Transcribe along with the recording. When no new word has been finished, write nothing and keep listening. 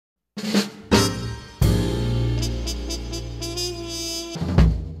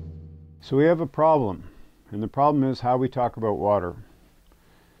So we have a problem, and the problem is how we talk about water.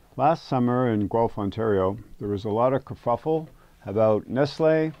 Last summer in Guelph, Ontario, there was a lot of kerfuffle about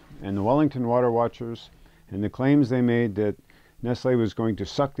Nestle and the Wellington Water Watchers and the claims they made that Nestle was going to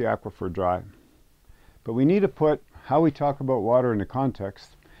suck the aquifer dry. But we need to put how we talk about water into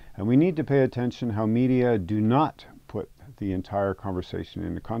context, and we need to pay attention how media do not put the entire conversation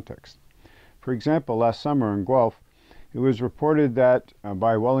into context. For example, last summer in Guelph, it was reported that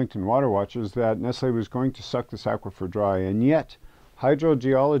by Wellington Water Watchers that Nestle was going to suck this aquifer dry, and yet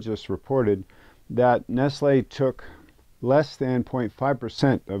hydrogeologists reported that Nestle took less than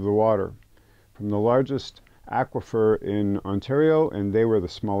 0.5% of the water from the largest aquifer in Ontario, and they were the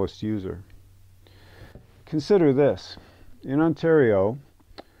smallest user. Consider this. In Ontario,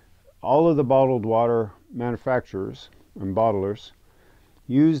 all of the bottled water manufacturers and bottlers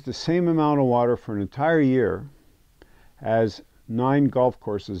use the same amount of water for an entire year as 9 golf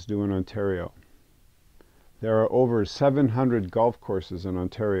courses do in Ontario. There are over 700 golf courses in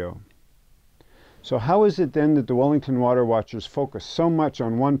Ontario. So how is it then that the Wellington Water Watchers focus so much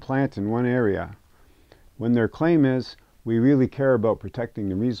on one plant in one area when their claim is we really care about protecting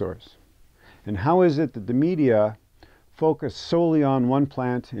the resource? And how is it that the media focus solely on one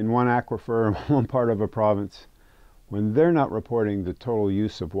plant in one aquifer in one part of a province when they're not reporting the total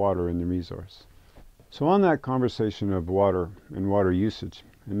use of water in the resource? So on that conversation of water and water usage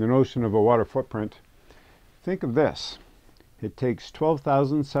and the notion of a water footprint, think of this. It takes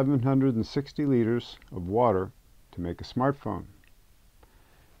 12,760 liters of water to make a smartphone.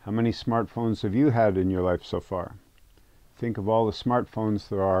 How many smartphones have you had in your life so far? Think of all the smartphones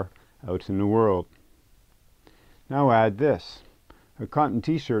there are out in the world. Now add this. A cotton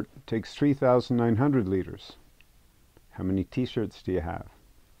t-shirt takes 3,900 liters. How many t-shirts do you have?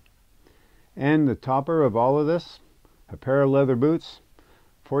 And the topper of all of this, a pair of leather boots,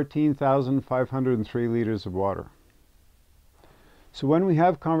 14,503 liters of water. So when we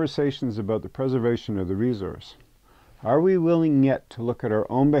have conversations about the preservation of the resource, are we willing yet to look at our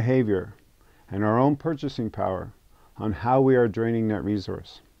own behavior and our own purchasing power on how we are draining that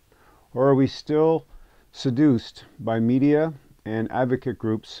resource? Or are we still seduced by media and advocate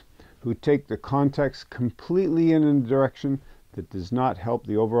groups who take the context completely in a direction that does not help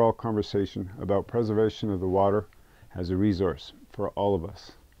the overall conversation about preservation of the water as a resource for all of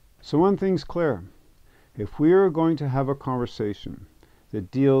us? So one thing's clear. If we are going to have a conversation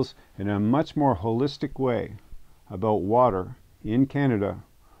that deals in a much more holistic way about water in Canada,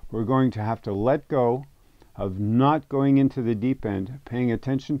 we're going to have to let go of not going into the deep end, paying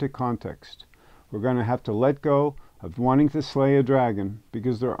attention to context. We're going to have to let go of wanting to slay a dragon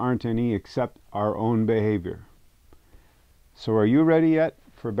because there aren't any except our own behavior. So are you ready yet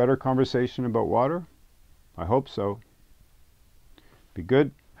for a better conversation about water? I hope so. Be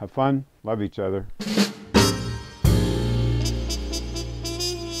good, have fun, love each other.